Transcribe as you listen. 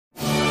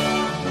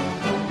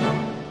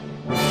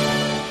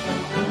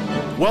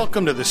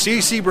Welcome to the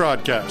CC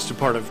Broadcast, a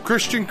part of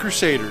Christian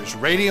Crusaders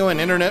Radio and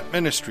Internet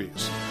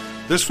Ministries.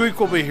 This week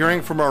we'll be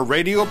hearing from our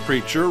radio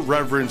preacher,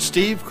 Reverend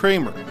Steve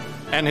Kramer,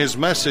 and his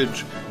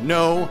message,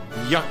 No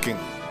Yucking.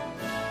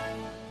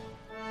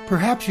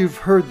 Perhaps you've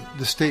heard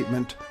the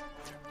statement,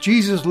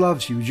 Jesus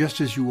loves you just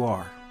as you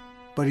are,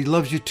 but he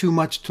loves you too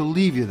much to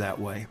leave you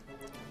that way.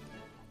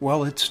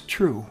 Well, it's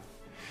true.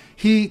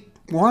 He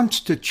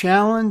wants to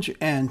challenge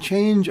and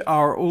change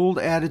our old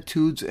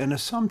attitudes and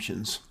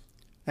assumptions,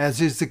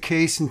 as is the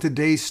case in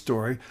today's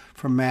story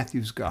from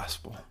Matthew's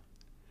Gospel.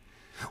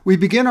 We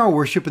begin our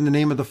worship in the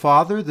name of the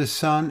Father, the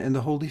Son, and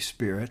the Holy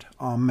Spirit.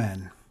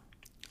 Amen.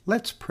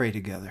 Let's pray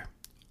together.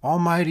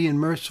 Almighty and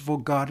merciful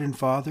God and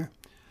Father,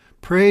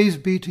 praise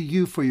be to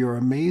you for your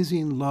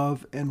amazing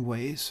love and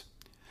ways.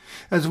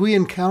 As we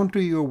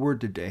encounter your word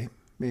today,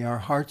 may our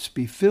hearts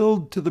be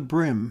filled to the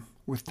brim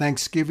with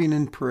thanksgiving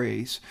and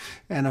praise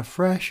and a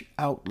fresh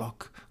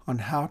outlook on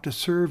how to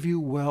serve you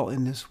well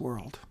in this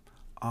world.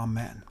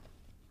 Amen.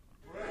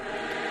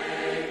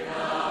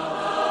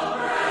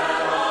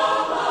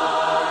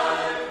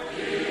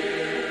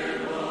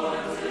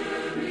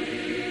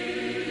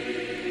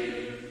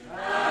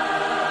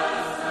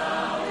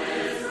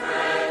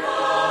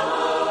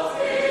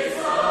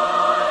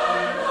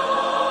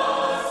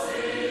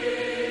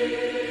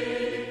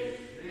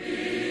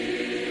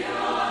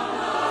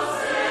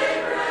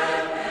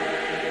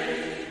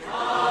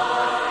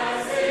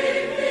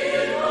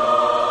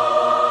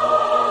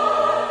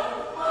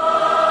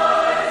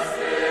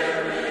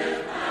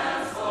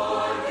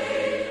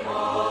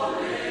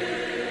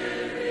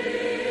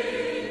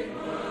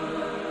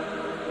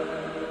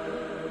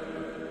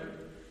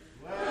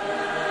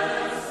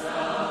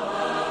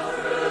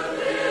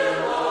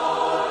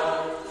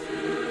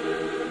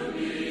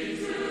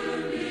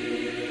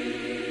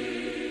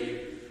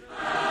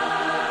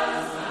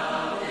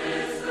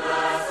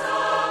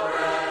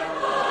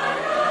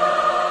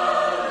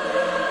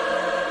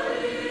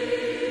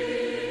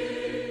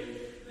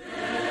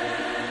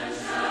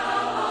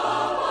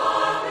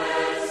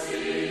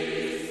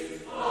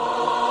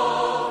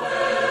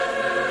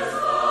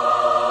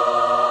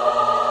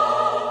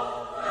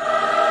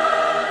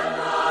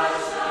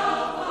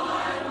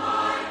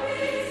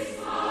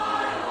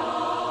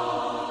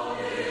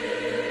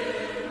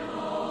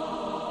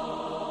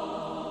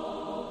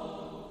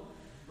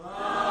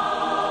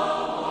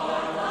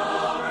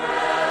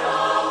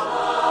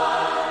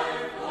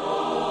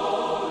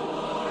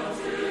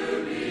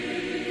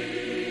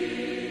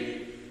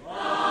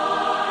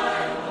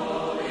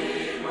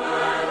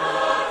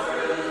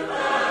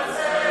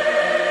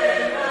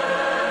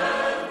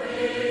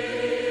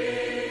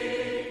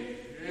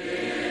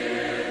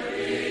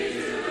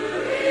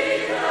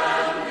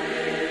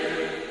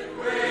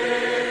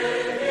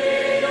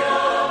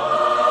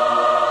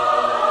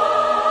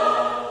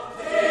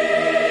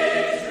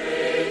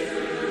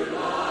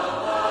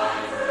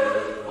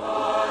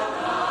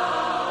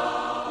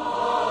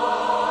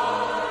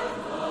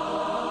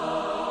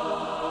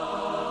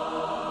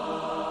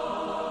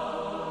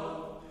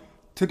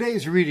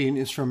 Today's reading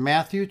is from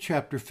Matthew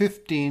chapter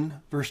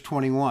 15, verse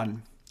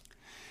 21.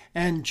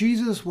 And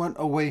Jesus went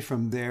away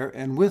from there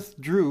and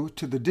withdrew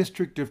to the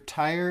district of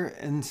Tyre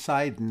and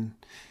Sidon.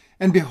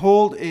 And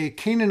behold, a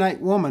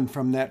Canaanite woman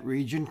from that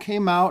region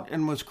came out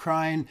and was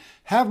crying,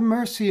 Have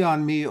mercy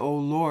on me, O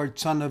Lord,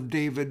 Son of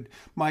David.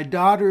 My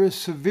daughter is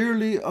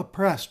severely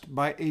oppressed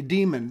by a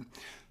demon.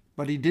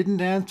 But he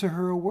didn't answer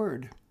her a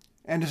word.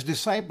 And his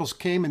disciples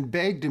came and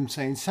begged him,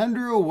 saying, Send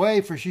her away,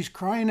 for she's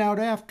crying out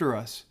after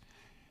us.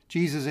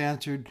 Jesus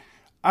answered,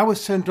 I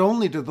was sent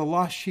only to the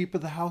lost sheep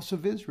of the house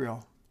of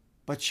Israel.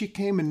 But she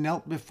came and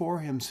knelt before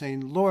him,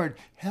 saying, Lord,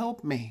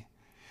 help me.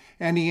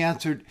 And he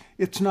answered,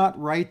 It's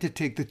not right to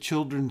take the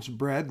children's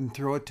bread and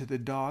throw it to the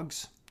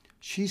dogs.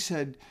 She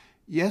said,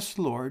 Yes,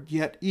 Lord,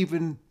 yet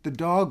even the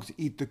dogs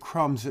eat the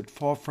crumbs that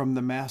fall from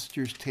the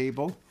master's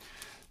table.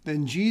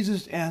 Then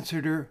Jesus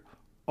answered her,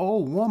 O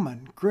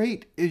woman,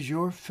 great is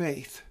your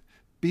faith.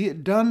 Be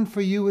it done for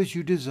you as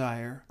you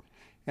desire.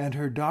 And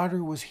her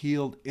daughter was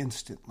healed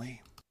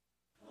instantly.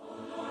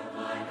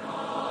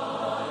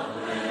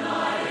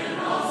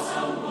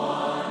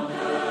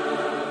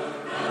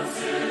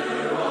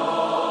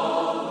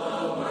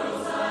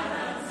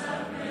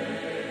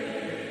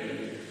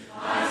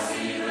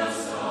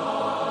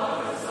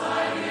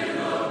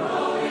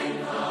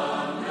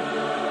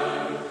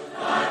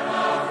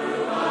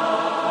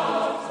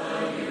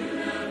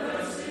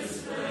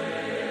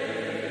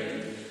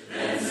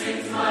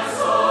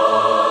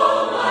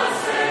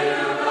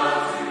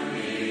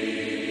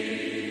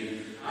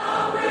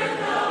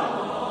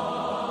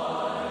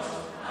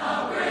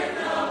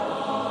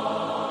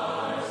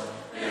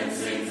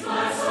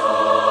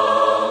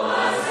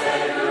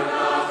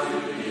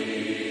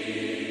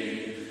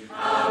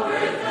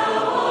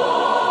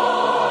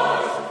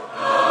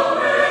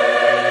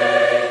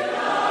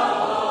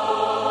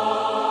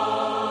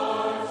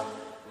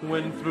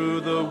 When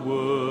through the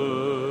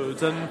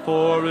woods and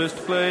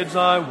forest glades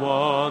I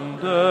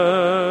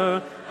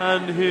wander,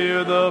 and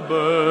hear the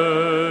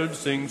birds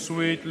sing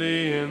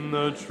sweetly in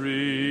the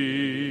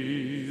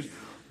trees.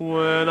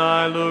 When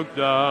I look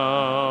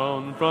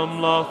down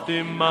from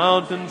lofty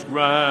mountains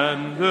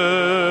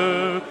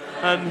grandeur,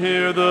 and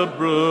hear the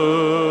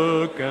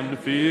brook and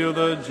feel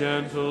the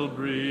gentle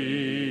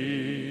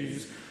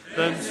breeze,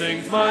 then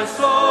sings my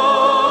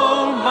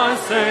soul, my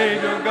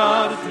Savior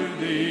God, to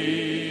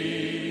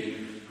thee.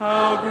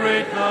 How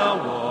great thou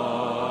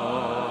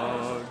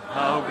art,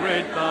 how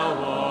great thou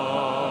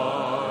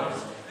art.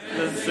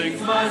 Then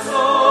sings my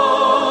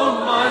soul,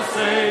 my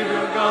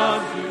Savior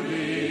God, to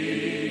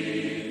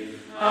thee.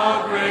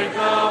 How great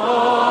thou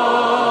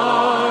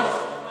art,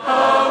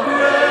 how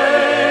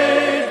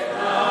great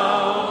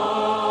thou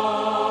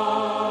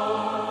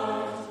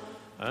art.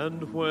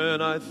 And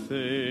when I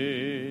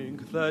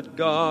think that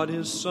God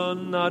his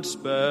Son not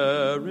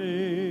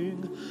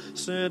sparing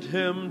sent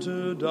him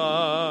to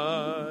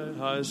die,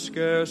 I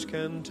scarce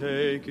can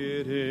take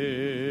it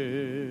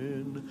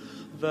in,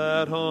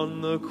 that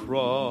on the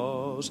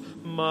cross,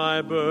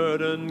 my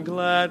burden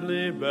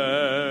gladly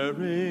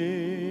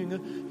bearing,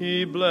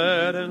 he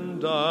bled and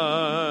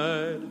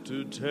died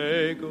to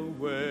take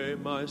away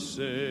my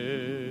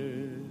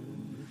sin.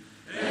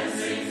 Then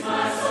sings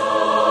my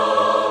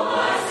soul,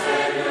 my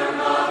Savior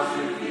God,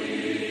 to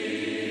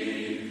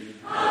thee.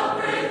 How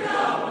great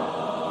thou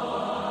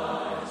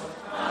art,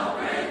 how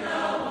great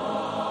thou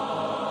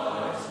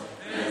art.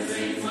 Then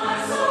sings my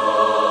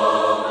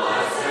soul,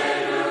 my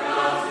Savior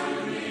God, to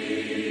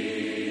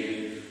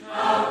thee.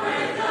 How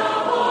great thou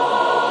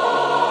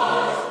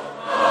art,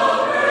 how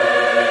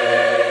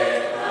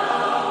great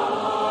thou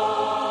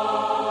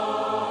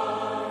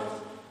art.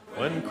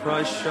 When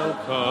Christ shall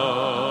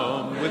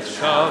come with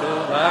shout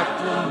of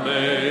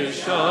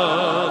acclamation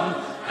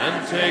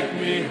and take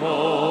me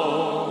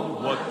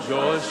home, what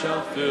joy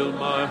shall fill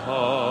my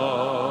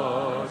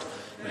heart?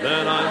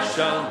 Then I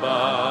shall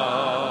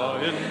bow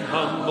in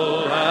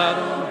humble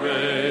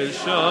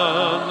adoration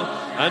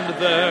and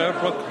there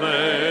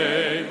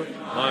proclaim,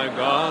 my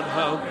God,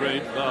 how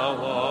great thou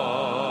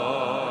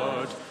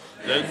art.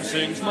 Then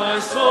sings my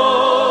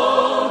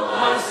soul,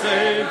 my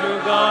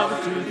Savior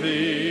God, to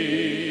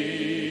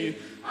thee.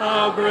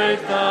 How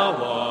great thou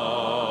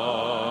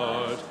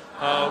art,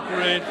 how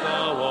great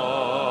thou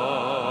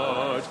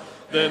art.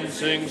 Then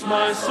sings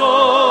my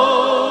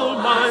soul,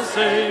 my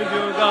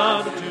Savior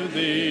God, to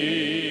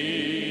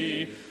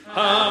thee.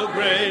 How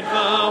great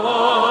thou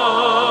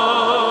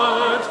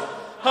art,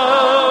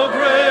 how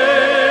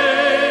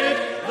great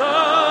thou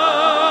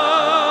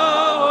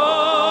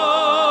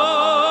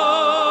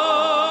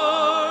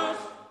art.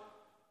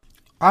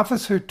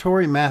 Officer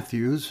Torrey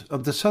Matthews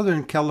of the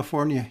Southern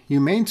California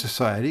Humane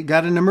Society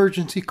got an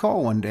emergency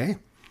call one day.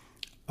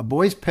 A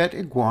boy's pet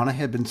iguana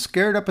had been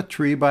scared up a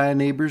tree by a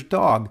neighbor's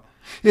dog.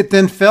 It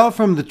then fell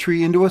from the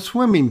tree into a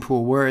swimming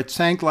pool where it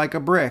sank like a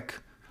brick.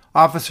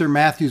 Officer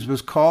Matthews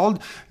was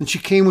called, and she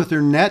came with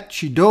her net.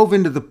 She dove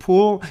into the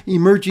pool,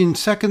 emerging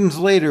seconds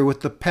later with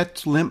the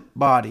pet's limp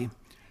body.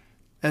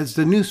 As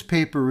the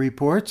newspaper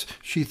reports,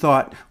 she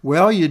thought,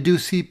 well, you do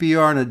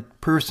CPR on a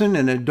person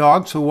and a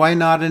dog, so why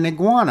not an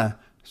iguana?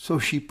 So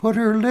she put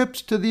her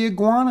lips to the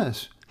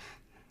iguanas.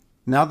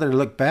 Now that I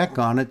look back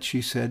on it,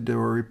 she said to a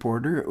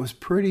reporter, it was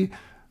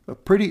a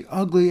pretty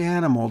ugly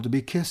animal to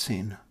be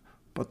kissing.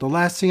 But the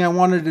last thing I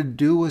wanted to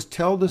do was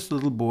tell this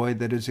little boy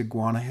that his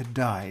iguana had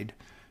died.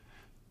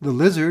 The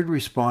lizard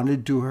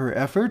responded to her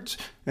efforts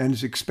and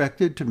is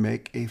expected to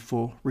make a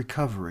full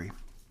recovery.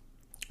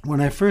 When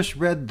I first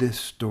read this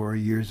story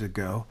years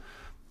ago,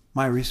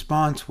 my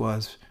response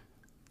was,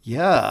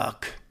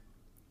 yuck.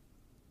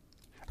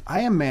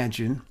 I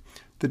imagine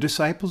the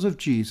disciples of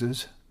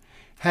Jesus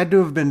had to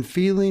have been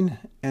feeling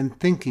and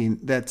thinking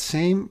that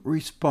same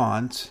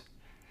response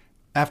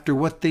after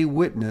what they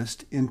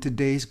witnessed in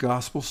today's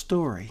gospel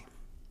story.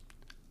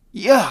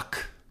 Yuck!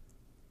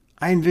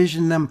 I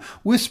envision them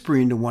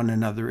whispering to one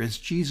another as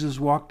Jesus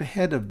walked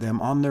ahead of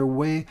them on their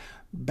way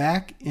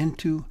back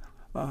into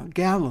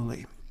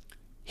Galilee.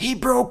 He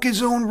broke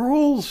his own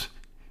rules.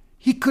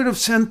 He could have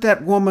sent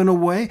that woman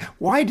away.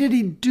 Why did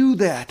he do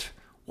that?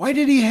 Why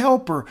did he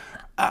help her?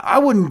 I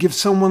wouldn't give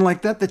someone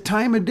like that the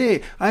time of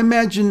day. I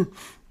imagine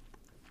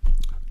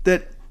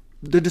that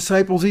the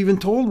disciples even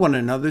told one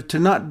another to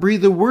not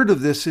breathe a word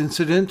of this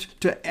incident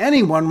to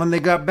anyone when they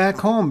got back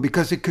home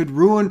because it could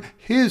ruin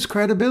his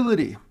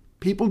credibility.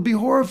 People would be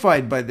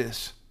horrified by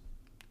this.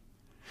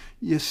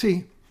 You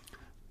see,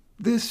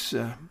 this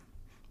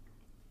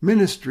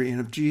ministry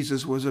of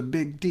Jesus was a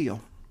big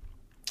deal.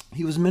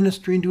 He was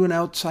ministering to an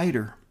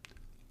outsider,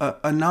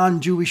 a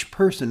non-Jewish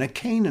person, a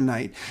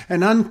Canaanite,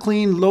 an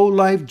unclean,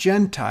 low-life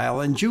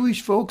Gentile, and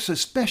Jewish folks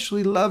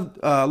especially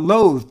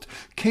loathed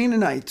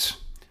Canaanites.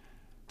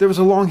 There was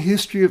a long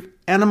history of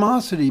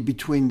animosity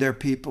between their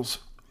peoples.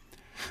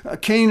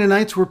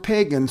 Canaanites were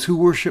pagans who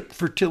worshipped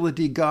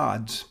fertility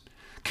gods.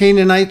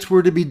 Canaanites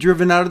were to be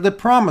driven out of the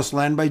promised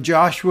land by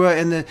Joshua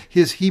and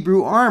his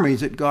Hebrew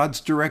armies at God's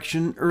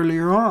direction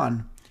earlier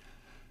on.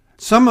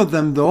 Some of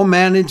them, though,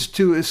 managed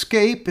to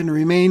escape and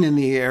remain in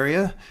the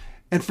area,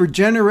 And for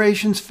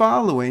generations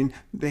following,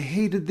 they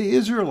hated the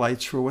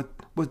Israelites for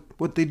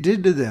what they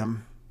did to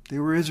them. They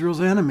were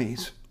Israel's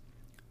enemies.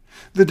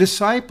 The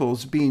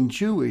disciples, being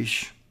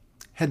Jewish,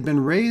 had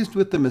been raised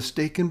with the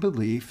mistaken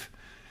belief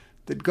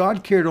that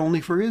God cared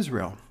only for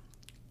Israel.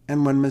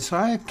 And when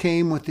Messiah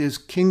came with his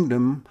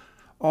kingdom,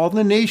 all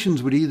the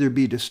nations would either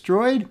be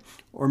destroyed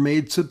or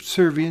made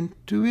subservient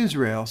to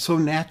Israel. So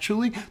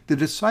naturally, the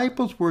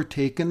disciples were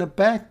taken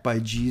aback by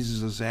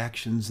Jesus'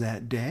 actions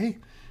that day.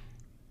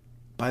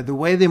 By the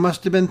way, they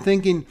must have been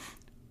thinking,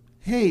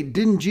 hey,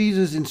 didn't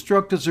Jesus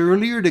instruct us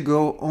earlier to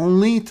go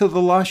only to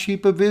the lost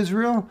sheep of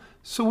Israel?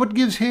 So what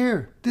gives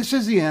here? This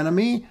is the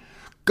enemy.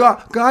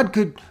 God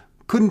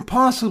couldn't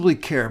possibly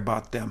care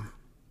about them,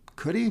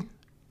 could he?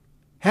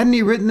 Hadn't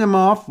he written them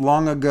off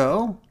long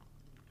ago?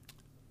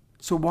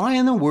 So why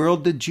in the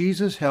world did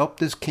Jesus help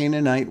this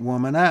Canaanite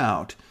woman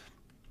out?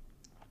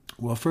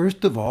 Well,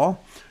 first of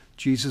all,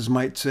 Jesus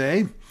might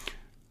say,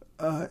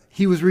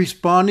 he was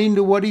responding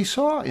to what he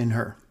saw in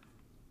her.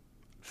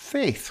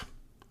 Faith.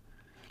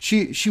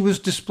 She was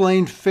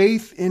displaying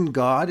faith in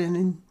God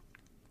and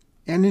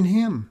in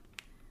him.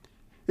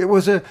 It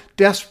was a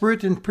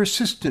desperate and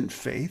persistent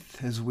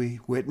faith, as we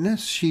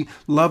witness. She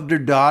loved her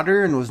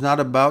daughter and was not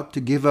about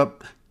to give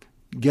up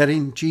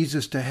getting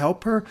Jesus to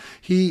help her.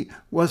 He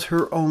was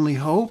her only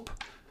hope.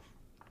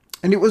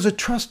 And it was a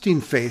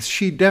trusting faith.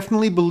 She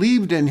definitely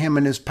believed in him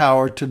and his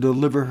power to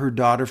deliver her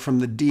daughter from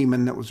the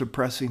demon that was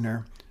oppressing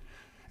her.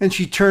 And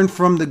she turned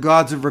from the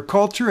gods of her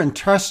culture and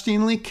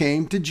trustingly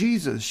came to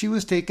Jesus. She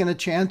was taking a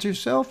chance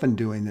herself in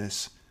doing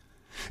this.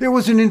 It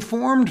was an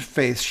informed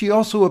faith. She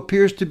also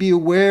appears to be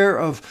aware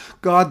of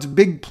God's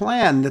big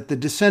plan that the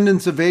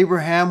descendants of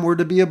Abraham were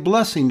to be a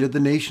blessing to the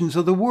nations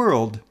of the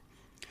world.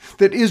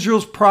 That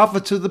Israel's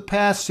prophets of the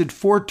past had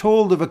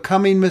foretold of a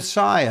coming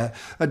Messiah,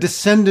 a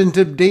descendant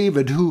of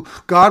David, who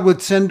God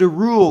would send to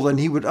rule, and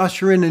he would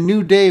usher in a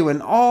new day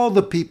when all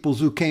the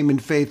peoples who came in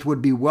faith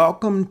would be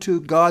welcomed to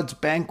God's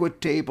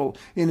banquet table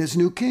in his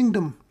new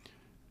kingdom.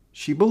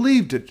 She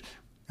believed it,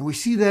 and we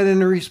see that in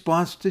her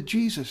response to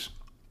Jesus.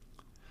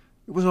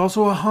 It was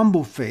also a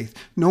humble faith,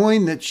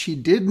 knowing that she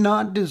did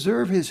not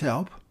deserve his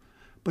help,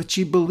 but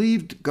she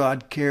believed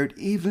God cared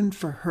even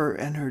for her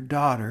and her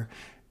daughter,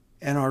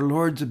 and our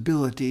Lord's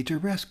ability to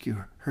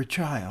rescue her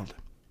child.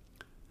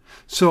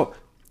 So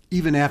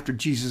even after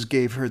Jesus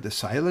gave her the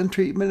silent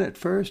treatment at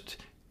first,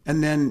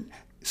 and then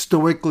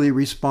stoically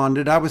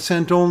responded, I was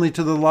sent only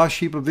to the lost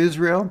sheep of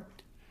Israel,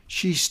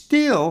 she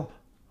still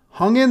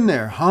hung in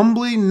there,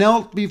 humbly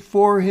knelt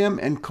before him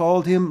and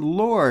called him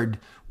Lord,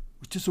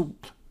 which is the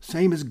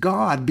same as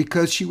God,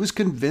 because she was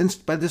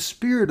convinced by the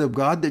Spirit of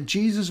God that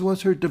Jesus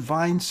was her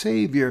divine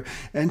Savior,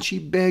 and she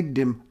begged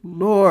him,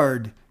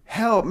 Lord,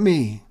 help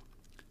me.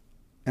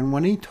 And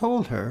when he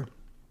told her,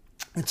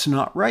 it's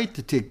not right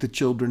to take the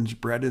children's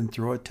bread and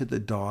throw it to the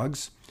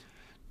dogs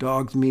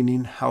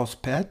meaning house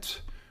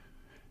pets,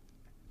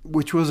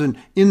 which was an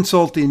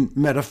insulting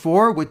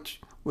metaphor, which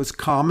was a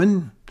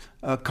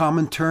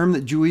common term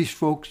that Jewish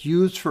folks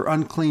used for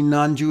unclean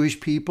non-Jewish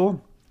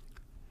people.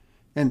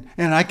 And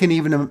I can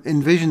even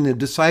envision the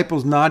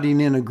disciples nodding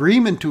in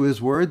agreement to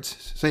his words,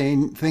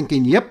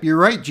 thinking, yep, you're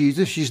right,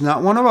 Jesus, she's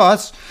not one of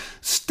us.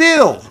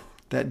 Still,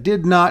 that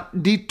did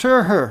not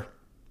deter her.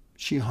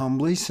 She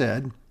humbly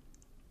said,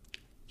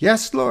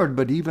 yes, Lord,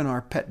 but even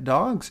our pet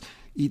dogs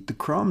eat the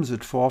crumbs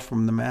that fall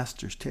from the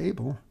master's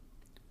table.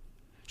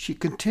 She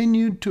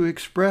continued to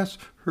express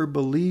her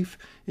belief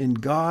in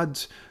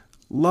God's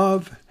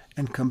love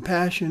and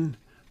compassion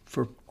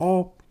for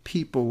all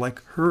people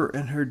like her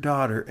and her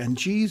daughter. And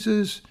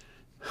Jesus,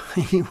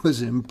 he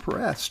was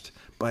impressed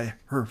by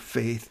her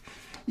faith,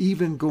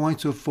 even going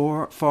so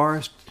far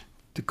as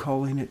to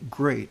calling it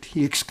great.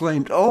 He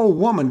exclaimed, oh,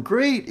 woman,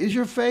 great is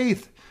your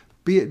faith.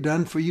 Be it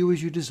done for you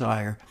as you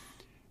desire.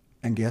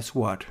 And guess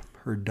what?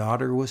 Her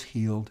daughter was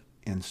healed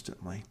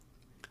instantly.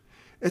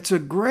 It's a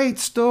great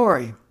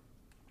story,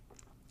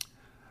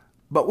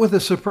 but with a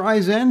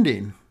surprise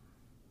ending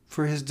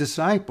for his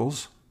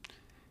disciples,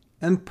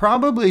 and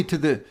probably to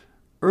the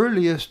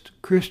earliest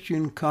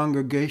Christian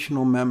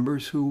congregational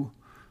members who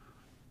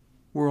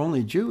were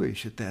only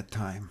Jewish at that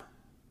time,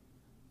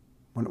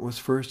 when it was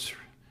first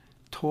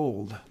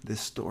told,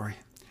 this story.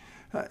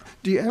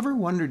 Do you ever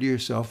wonder to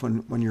yourself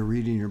when you're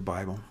reading your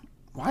Bible,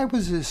 why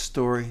was this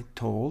story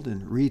told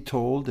and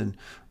retold and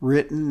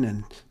written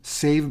and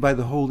saved by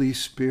the Holy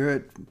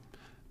Spirit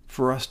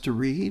for us to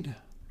read?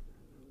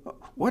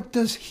 What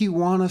does he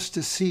want us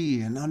to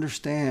see and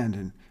understand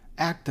and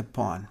act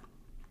upon?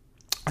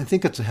 I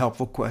think it's a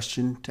helpful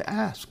question to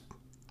ask.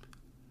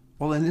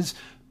 Well, in this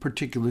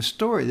particular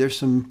story, there's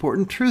some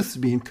important truths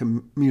being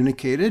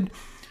communicated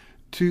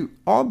to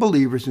all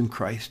believers in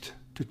Christ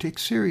to take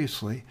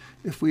seriously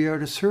if we are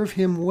to serve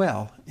him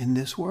well in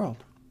this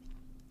world.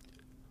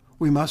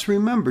 We must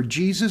remember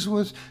Jesus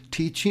was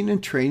teaching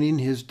and training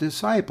his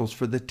disciples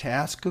for the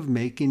task of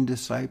making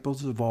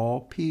disciples of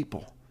all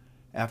people.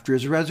 After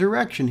his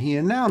resurrection, he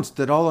announced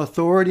that all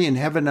authority in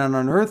heaven and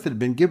on earth had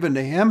been given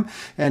to him,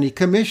 and he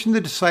commissioned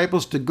the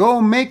disciples to go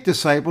make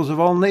disciples of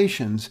all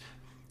nations.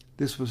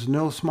 This was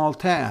no small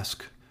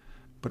task,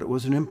 but it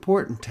was an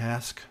important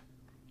task.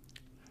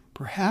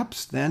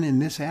 Perhaps then in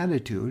this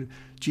attitude,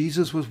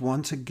 Jesus was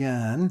once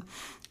again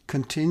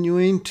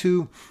continuing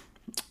to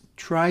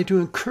try to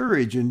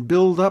encourage and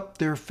build up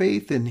their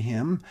faith in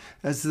him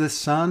as the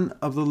Son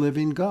of the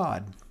living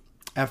God.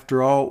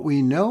 After all,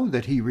 we know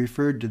that he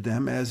referred to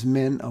them as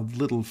men of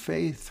little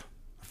faith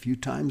a few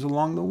times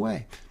along the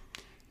way.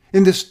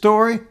 In this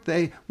story,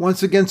 they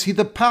once again see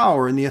the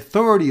power and the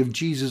authority of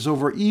Jesus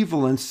over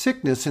evil and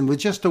sickness, and with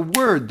just a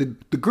word,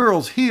 the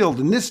girl's healed,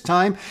 and this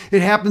time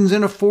it happens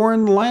in a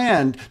foreign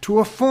land to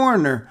a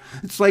foreigner.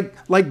 It's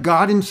like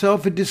God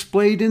himself had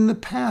displayed in the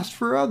past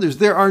for others.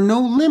 There are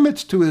no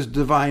limits to his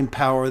divine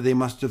power, they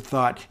must have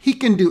thought. He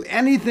can do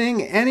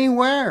anything,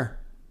 anywhere.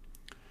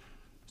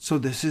 So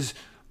this is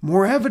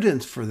more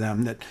evidence for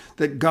them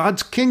that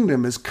God's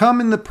kingdom has come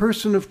in the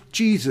person of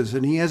Jesus,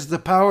 and he has the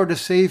power to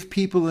save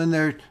people in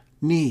their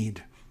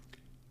need.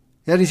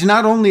 Yet he's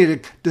not only a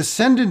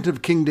descendant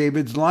of King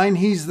David's line,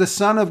 he's the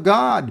Son of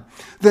God,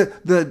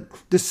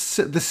 the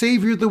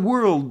Savior of the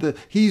world.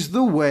 He's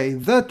the way,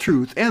 the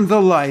truth, and the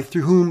life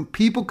through whom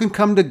people can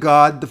come to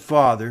God the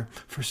Father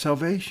for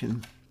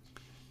salvation.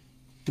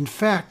 In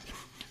fact,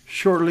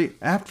 shortly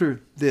after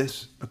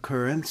this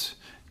occurrence,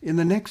 in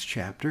the next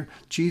chapter,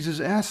 Jesus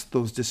asked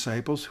those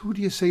disciples, "Who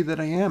do you say that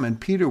I am?" And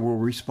Peter will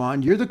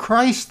respond, "You're the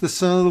Christ, the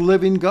Son of the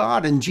living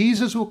God." And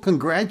Jesus will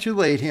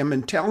congratulate him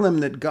and tell him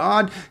that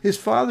God, his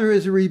Father,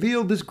 has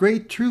revealed this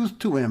great truth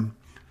to him.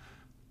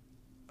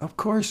 Of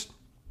course,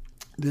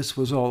 this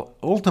was all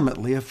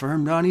ultimately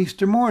affirmed on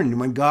Easter morning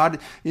when God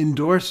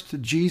endorsed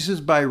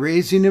Jesus by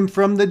raising him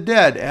from the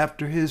dead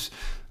after his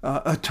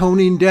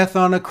atoning death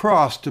on a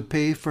cross to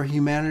pay for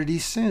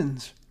humanity's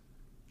sins.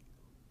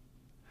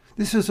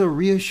 This is a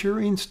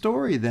reassuring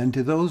story then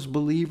to those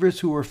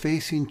believers who are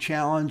facing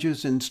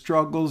challenges and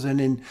struggles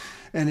and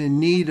in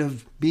need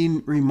of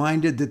being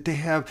reminded that they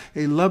have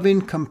a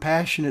loving,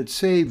 compassionate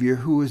Savior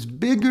who is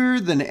bigger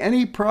than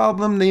any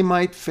problem they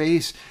might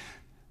face,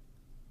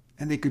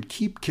 and they can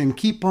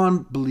keep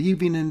on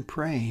believing and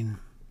praying,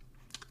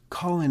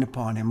 calling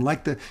upon him.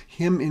 Like the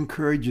hymn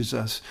encourages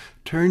us,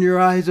 turn your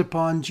eyes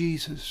upon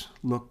Jesus,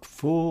 look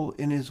full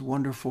in his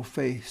wonderful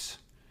face,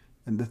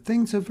 and the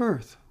things of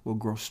earth will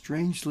grow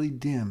strangely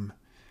dim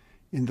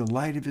in the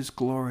light of his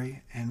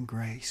glory and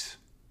grace.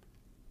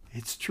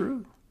 It's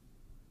true.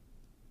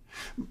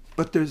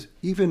 But there's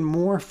even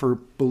more for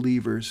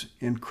believers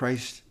in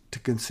Christ to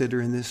consider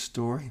in this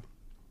story.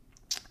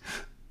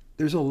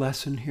 There's a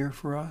lesson here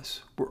for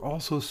us. We're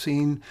also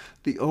seeing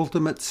the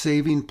ultimate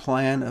saving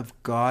plan of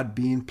God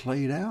being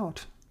played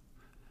out.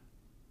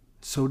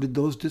 So did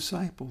those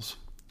disciples.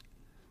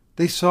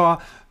 They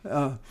saw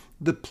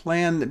the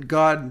plan that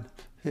God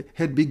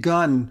had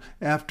begun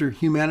after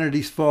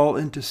humanity's fall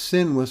into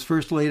sin was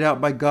first laid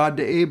out by God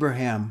to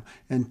Abraham.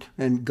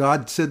 And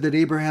God said that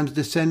Abraham's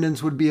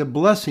descendants would be a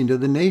blessing to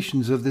the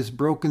nations of this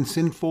broken,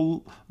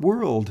 sinful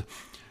world.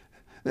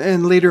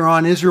 And later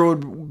on, Israel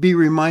would be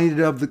reminded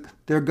of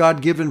their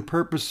God-given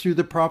purpose through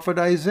the prophet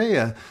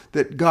Isaiah,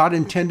 that God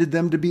intended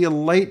them to be a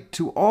light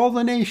to all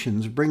the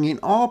nations, bringing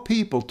all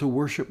people to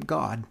worship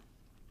God.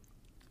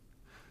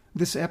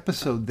 This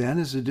episode, then,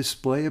 is a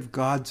display of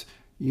God's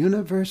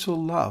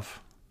universal love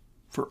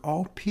for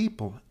all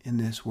people in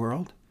this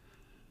world.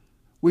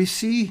 We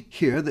see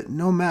here that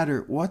no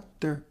matter what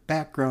their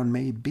background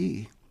may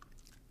be,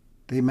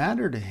 they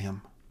matter to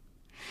him.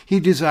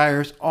 He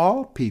desires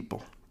all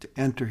people to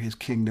enter his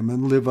kingdom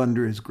and live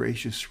under his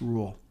gracious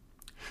rule,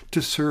 to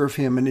serve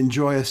him and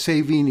enjoy a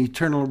saving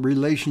eternal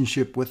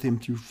relationship with him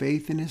through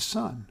faith in his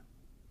Son.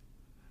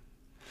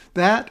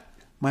 That,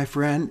 my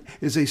friend,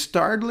 is a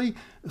startling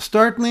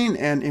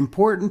and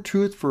important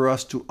truth for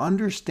us to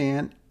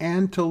understand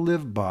and to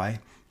live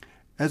by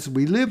as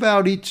we live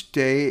out each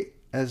day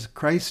as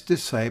Christ's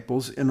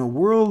disciples in a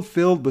world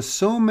filled with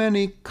so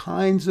many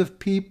kinds of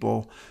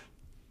people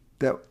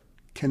that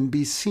can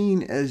be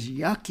seen as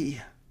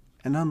yucky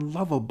and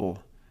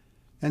unlovable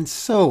and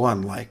so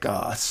unlike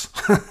us.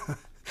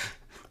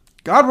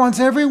 God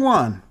wants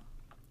everyone.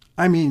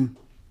 I mean,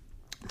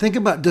 think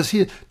about, does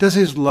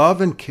his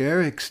love and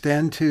care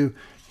extend to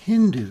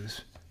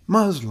Hindus,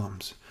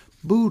 Muslims,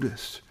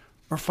 Buddhists,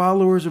 or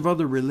followers of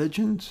other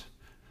religions?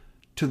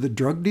 To the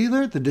drug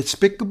dealer, the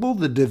despicable,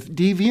 the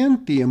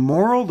deviant, the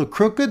immoral, the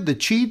crooked, the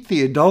cheat,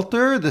 the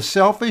adulterer, the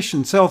selfish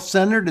and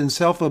self-centered and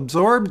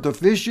self-absorbed, the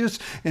vicious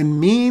and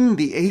mean,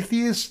 the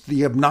atheist,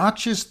 the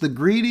obnoxious, the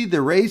greedy, the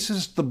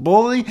racist, the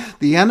bully,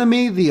 the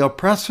enemy, the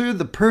oppressor,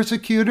 the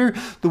persecutor,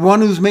 the one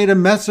who's made a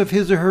mess of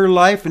his or her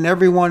life and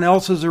everyone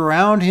else is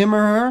around him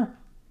or her?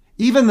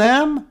 Even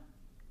them?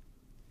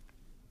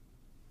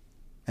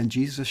 And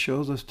Jesus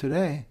shows us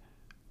today,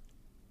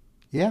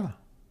 yeah,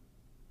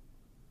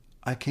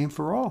 I came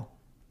for all.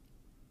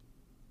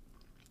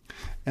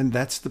 And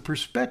that's the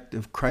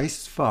perspective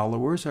Christ's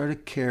followers are to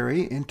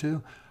carry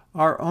into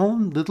our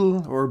own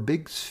little or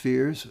big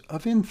spheres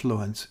of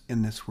influence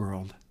in this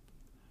world.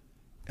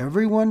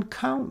 Everyone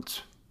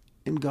counts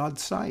in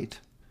God's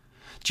sight.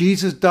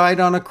 Jesus died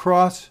on a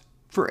cross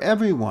for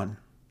everyone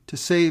to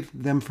save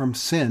them from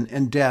sin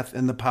and death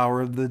and the power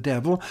of the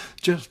devil,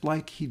 just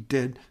like he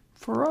did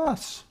for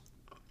us.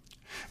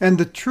 And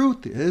the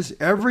truth is,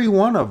 every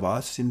one of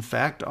us, in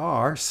fact,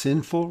 are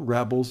sinful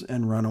rebels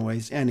and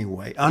runaways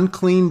anyway.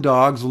 Unclean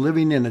dogs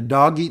living in a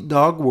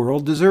dog-eat-dog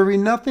world,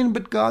 deserving nothing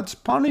but God's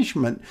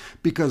punishment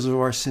because of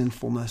our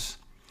sinfulness.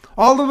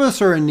 All of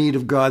us are in need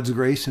of God's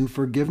grace and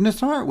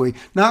forgiveness, aren't we?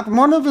 Not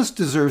one of us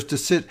deserves to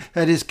sit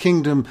at his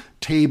kingdom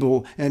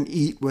table and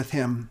eat with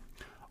him.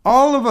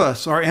 All of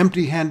us are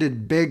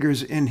empty-handed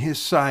beggars in his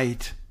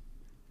sight.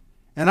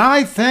 And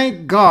I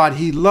thank God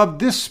he loved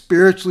this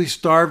spiritually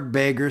starved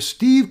beggar,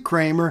 Steve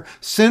Kramer,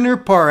 sinner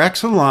par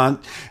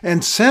excellence,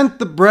 and sent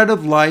the bread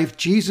of life,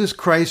 Jesus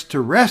Christ, to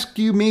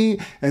rescue me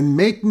and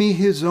make me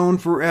his own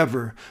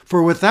forever.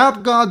 For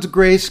without God's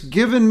grace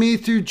given me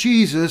through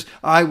Jesus,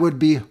 I would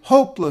be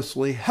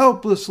hopelessly,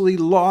 helplessly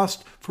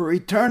lost for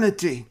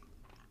eternity.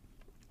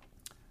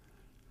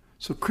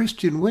 So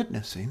Christian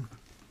witnessing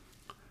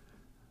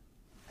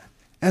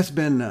has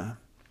been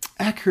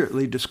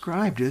accurately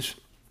described as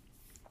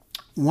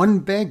one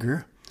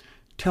beggar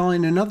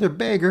telling another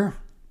beggar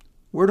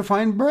where to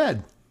find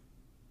bread.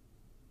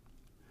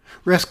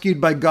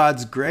 Rescued by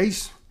God's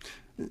grace,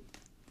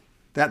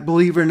 that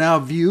believer now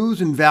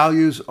views and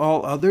values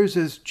all others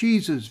as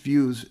Jesus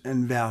views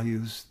and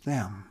values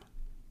them.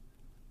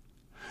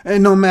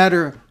 And no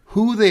matter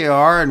who they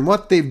are and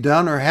what they've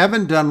done or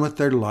haven't done with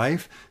their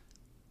life,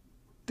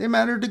 they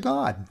matter to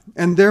God,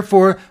 and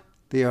therefore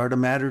they are to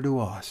matter to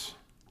us.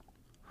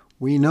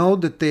 We know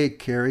that they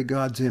carry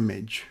God's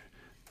image.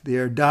 They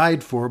are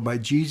died for by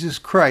Jesus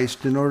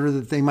Christ in order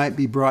that they might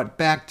be brought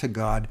back to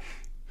God.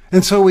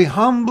 And so we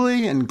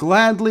humbly and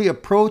gladly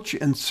approach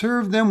and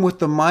serve them with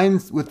that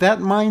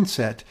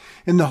mindset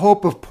in the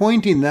hope of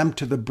pointing them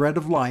to the bread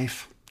of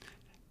life,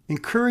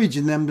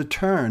 encouraging them to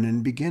turn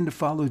and begin to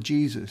follow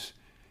Jesus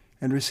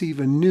and receive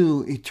a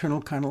new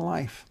eternal kind of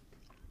life.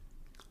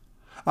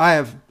 I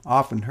have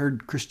often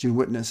heard Christian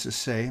witnesses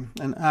say,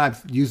 and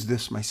I've used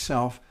this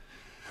myself,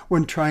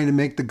 when trying to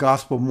make the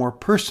gospel more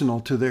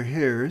personal to their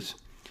hearers,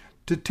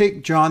 to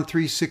take John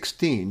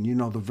 3:16, you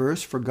know the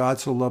verse, "For God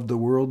so loved the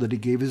world that he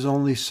gave his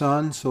only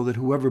Son, so that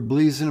whoever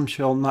believes in him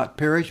shall not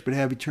perish but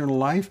have eternal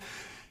life,"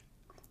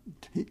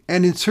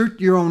 and insert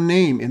your own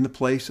name in the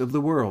place of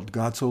the world.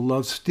 God so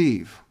loved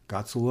Steve.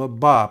 God so loved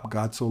Bob.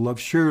 God so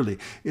loved Shirley.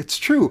 It's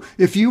true.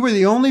 If you were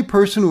the only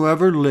person who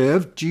ever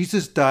lived,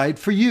 Jesus died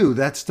for you.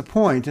 That's the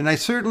point. And I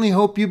certainly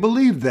hope you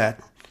believe that.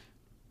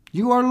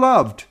 You are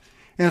loved.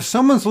 And if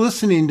someone's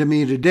listening to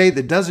me today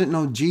that doesn't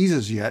know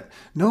Jesus yet,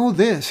 know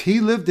this: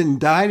 he lived and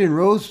died and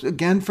rose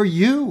again for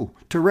you,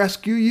 to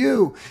rescue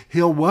you.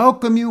 He'll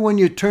welcome you when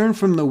you turn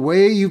from the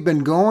way you've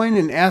been going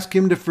and ask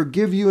him to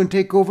forgive you and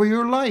take over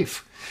your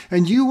life.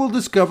 And you will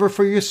discover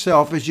for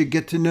yourself as you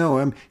get to know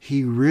him,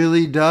 he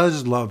really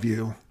does love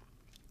you.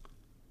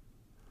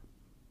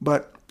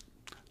 But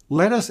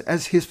let us,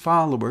 as his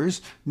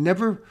followers,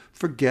 never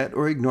forget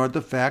or ignore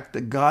the fact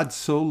that God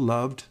so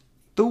loved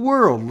the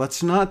world.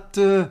 Let's not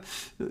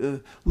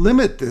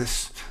limit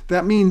this.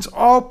 That means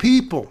all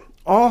people,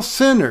 all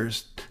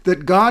sinners,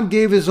 that God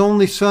gave his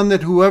only Son,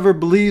 that whoever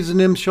believes in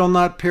him shall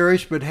not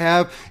perish but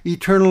have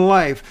eternal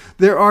life.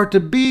 There are to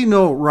be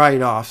no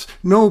write-offs,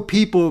 no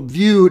people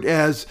viewed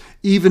as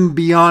even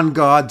beyond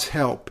God's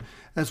help,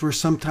 as we're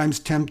sometimes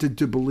tempted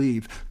to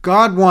believe.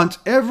 God wants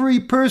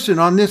every person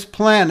on this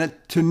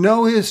planet to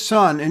know his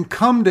Son and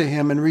come to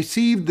him and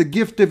receive the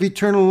gift of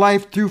eternal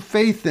life through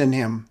faith in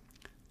him.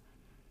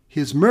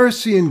 His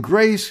mercy and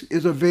grace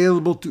is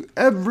available to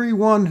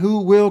everyone who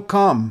will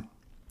come.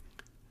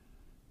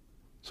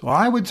 So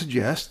I would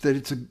suggest that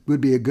it would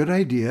be a good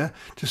idea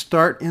to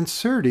start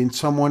inserting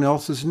someone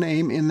else's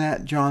name in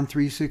that John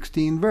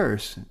 3:16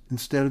 verse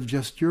instead of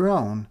just your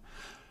own.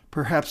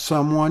 Perhaps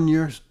someone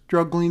you're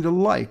struggling to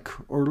like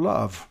or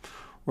love,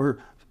 or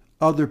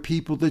other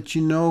people that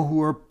you know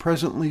who are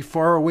presently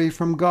far away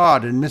from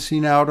God and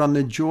missing out on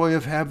the joy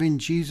of having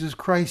Jesus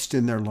Christ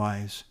in their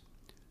lives.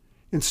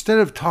 Instead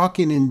of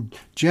talking in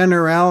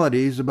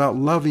generalities about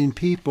loving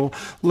people,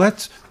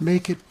 let's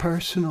make it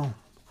personal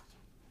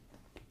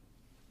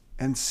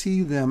and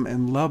see them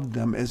and love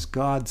them as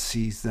God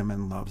sees them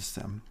and loves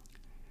them,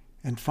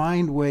 and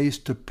find ways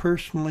to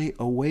personally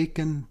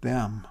awaken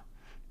them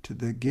to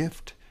the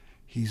gift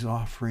he's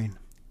offering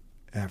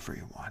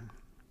everyone.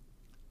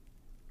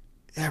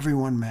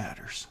 Everyone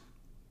matters.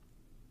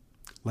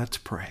 Let's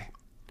pray.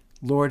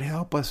 Lord,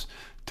 help us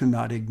to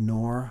not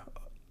ignore,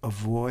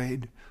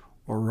 avoid,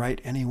 or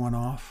write anyone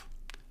off.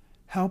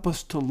 Help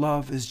us to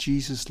love as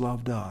Jesus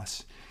loved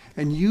us,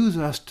 and use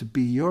us to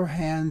be your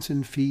hands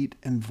and feet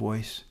and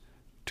voice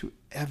to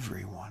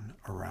everyone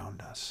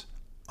around us.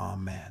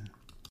 Amen.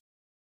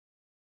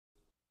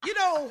 You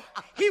know,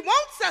 he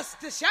wants us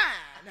to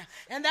shine,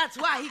 and that's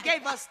why he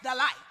gave us the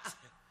light.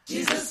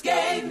 Jesus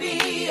gave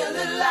me a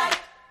little light.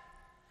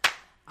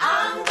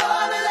 I'm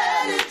gonna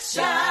let it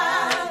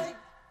shine.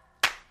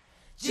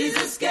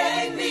 Jesus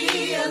gave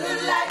me a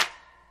little light.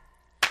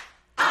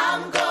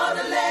 I'm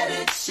gonna let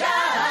it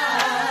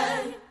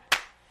shine.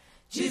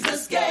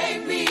 Jesus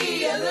gave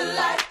me a little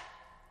light.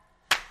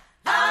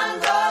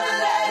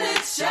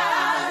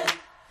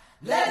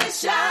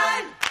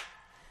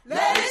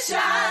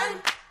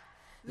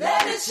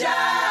 it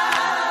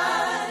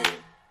shine.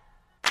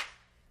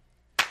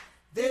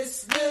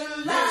 This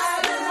little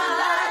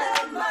light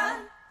of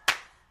mine,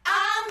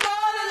 I'm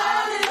gonna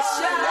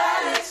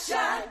let it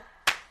shine.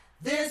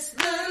 This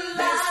little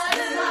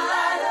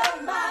light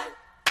of mine,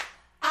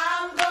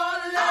 I'm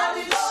gonna let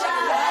it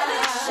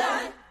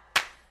shine.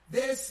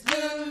 This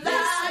little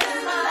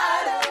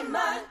light of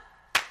mine,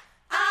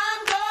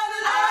 I'm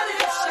gonna let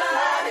it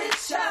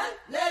shine.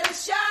 Let it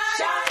shine.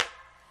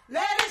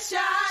 Let it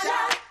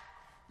shine.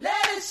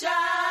 Let it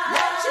shine.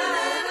 Let your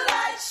little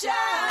light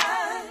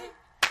shine.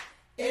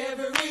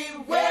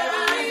 Everywhere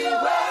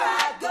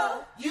I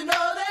go, you know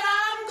that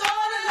I'm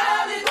gonna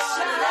let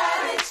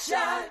it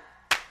shine.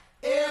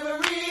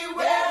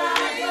 Everywhere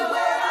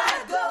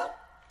I go,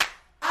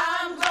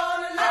 I'm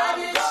gonna let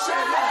it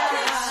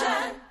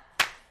shine.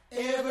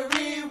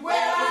 Everywhere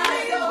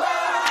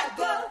I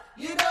go,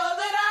 you know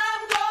that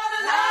I'm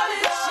gonna let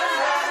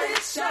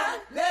it shine.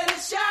 Let it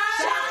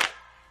shine.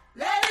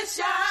 Let it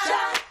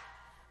shine.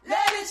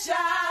 Let it shine.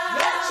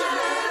 Let your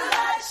little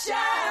light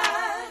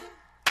shine.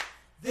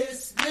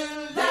 This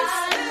little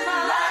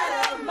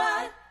light of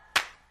mine,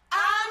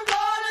 I'm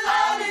gonna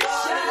let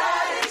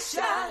it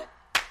shine.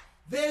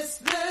 This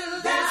little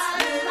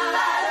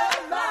light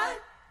of mine,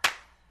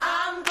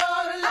 I'm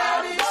gonna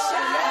let it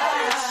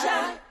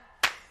shine.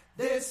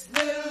 This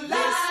little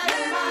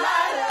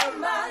light of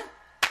mine,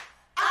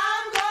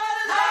 I'm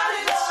gonna let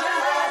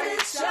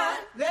it shine.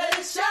 Let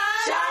it shine.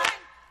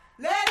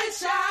 Let it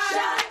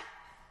shine.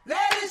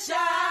 Let it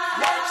shine.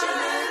 Let your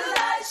little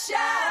light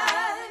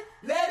shine.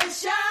 Let it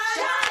shine.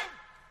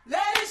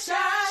 Let it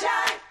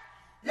shine.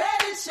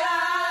 Let it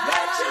shine.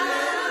 Let your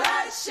little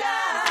light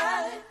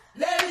shine.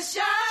 Let it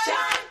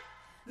shine.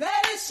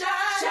 Let it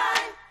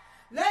shine.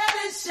 Let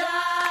it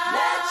shine.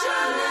 Let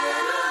your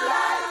little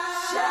light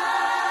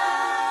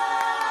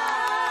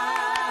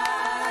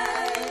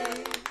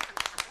shine.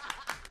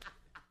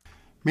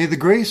 May the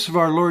grace of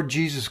our Lord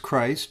Jesus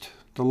Christ,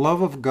 the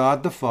love of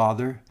God the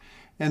Father,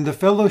 and the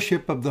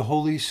fellowship of the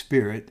Holy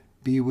Spirit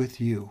be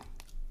with you.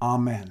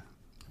 Amen.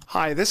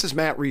 Hi, this is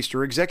Matt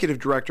Reister, Executive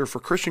Director for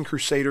Christian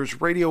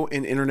Crusaders Radio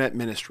and Internet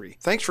Ministry.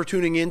 Thanks for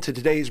tuning in to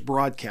today's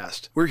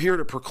broadcast. We're here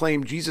to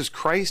proclaim Jesus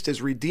Christ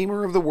as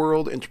Redeemer of the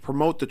world and to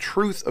promote the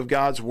truth of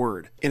God's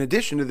Word. In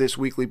addition to this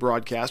weekly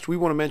broadcast, we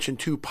want to mention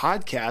 2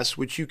 podcasts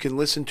which you can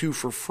listen to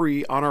for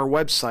free on our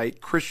website,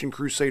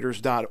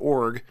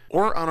 ChristianCrusaders.org,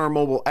 or on our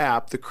mobile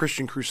app, the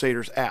Christian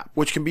Crusaders app,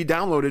 which can be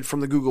downloaded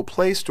from the Google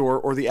Play Store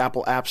or the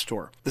Apple App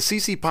Store. The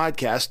CC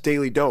Podcast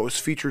Daily Dose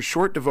features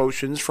short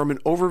devotions from an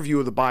overview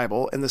of the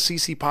Bible, and the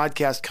CC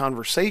Podcast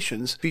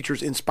Conversations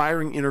features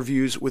inspiring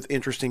interviews with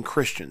interesting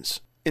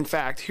Christians. In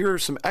fact, here are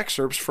some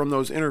excerpts from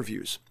those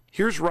interviews.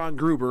 Here's Ron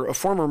Gruber, a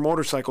former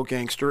motorcycle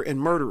gangster and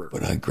murderer.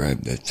 But I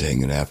grabbed that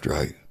thing, and after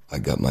I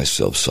got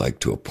myself psyched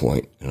to a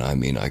point, and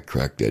I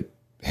cracked that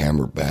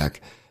hammer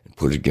back and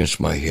put it against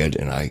my head,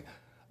 and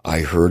I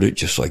heard it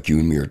just like you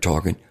and me are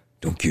talking.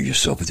 Don't kill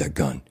yourself with that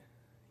gun.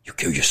 You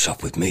kill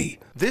yourself with me.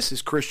 This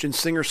is Christian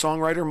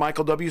singer-songwriter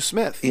Michael W.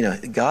 Smith. You know,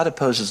 God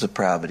opposes the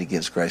proud, but he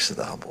gives grace to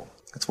the humble.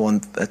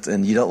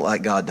 And you don't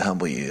like God to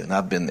humble you, and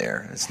I've been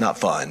there. It's not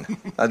fun.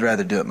 I'd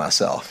rather do it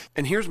myself.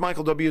 And here's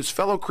Michael W.'s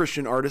fellow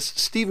Christian artist,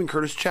 Stephen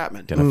Curtis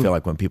Chapman. And I feel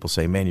like when people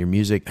say, man, your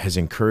music has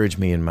encouraged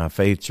me in my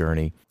faith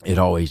journey, it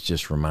always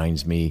just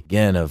reminds me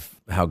again of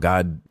how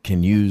God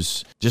can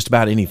use just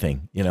about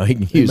anything. You know, he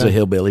can use a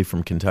hillbilly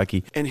from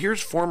Kentucky. And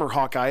here's former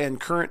Hawkeye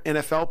and current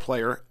NFL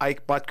player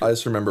Ike Butker. I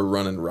just remember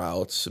running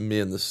routes. Me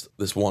and this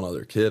one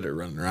other kid are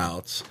running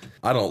routes.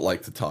 I don't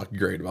like to talk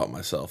great about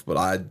myself, but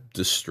I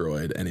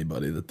destroyed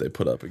anybody that they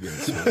put up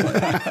against me.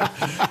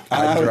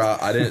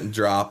 I didn't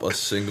drop a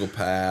single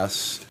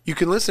pass. You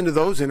can listen to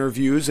those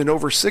interviews and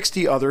over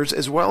 60 others,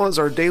 as well as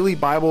our daily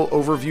Bible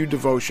overview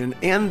devotion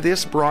and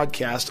this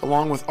broadcast,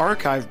 along with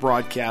archive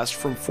broadcasts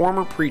from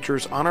former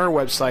preachers on our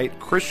website,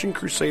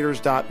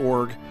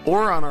 ChristianCrusaders.org,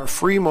 or on our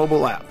free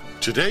mobile app.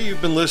 Today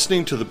you've been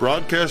listening to the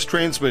broadcast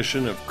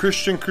transmission of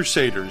Christian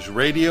Crusaders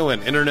Radio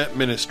and Internet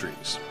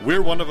Ministries.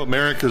 We're one of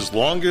America's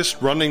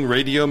longest-running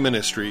radio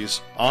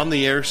ministries, on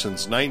the air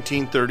since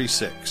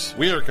 1936.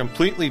 We are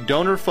completely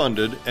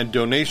donor-funded and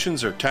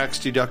donations are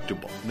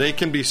tax-deductible. They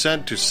can be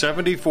sent to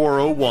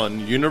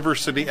 7401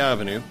 University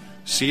Avenue,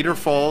 Cedar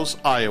Falls,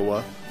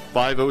 Iowa,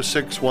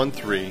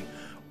 50613,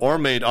 or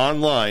made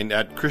online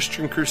at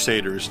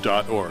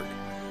ChristianCrusaders.org.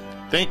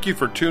 Thank you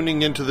for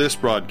tuning into this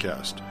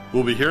broadcast.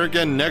 We'll be here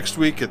again next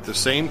week at the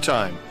same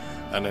time,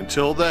 and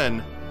until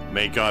then,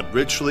 may God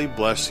richly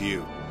bless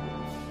you.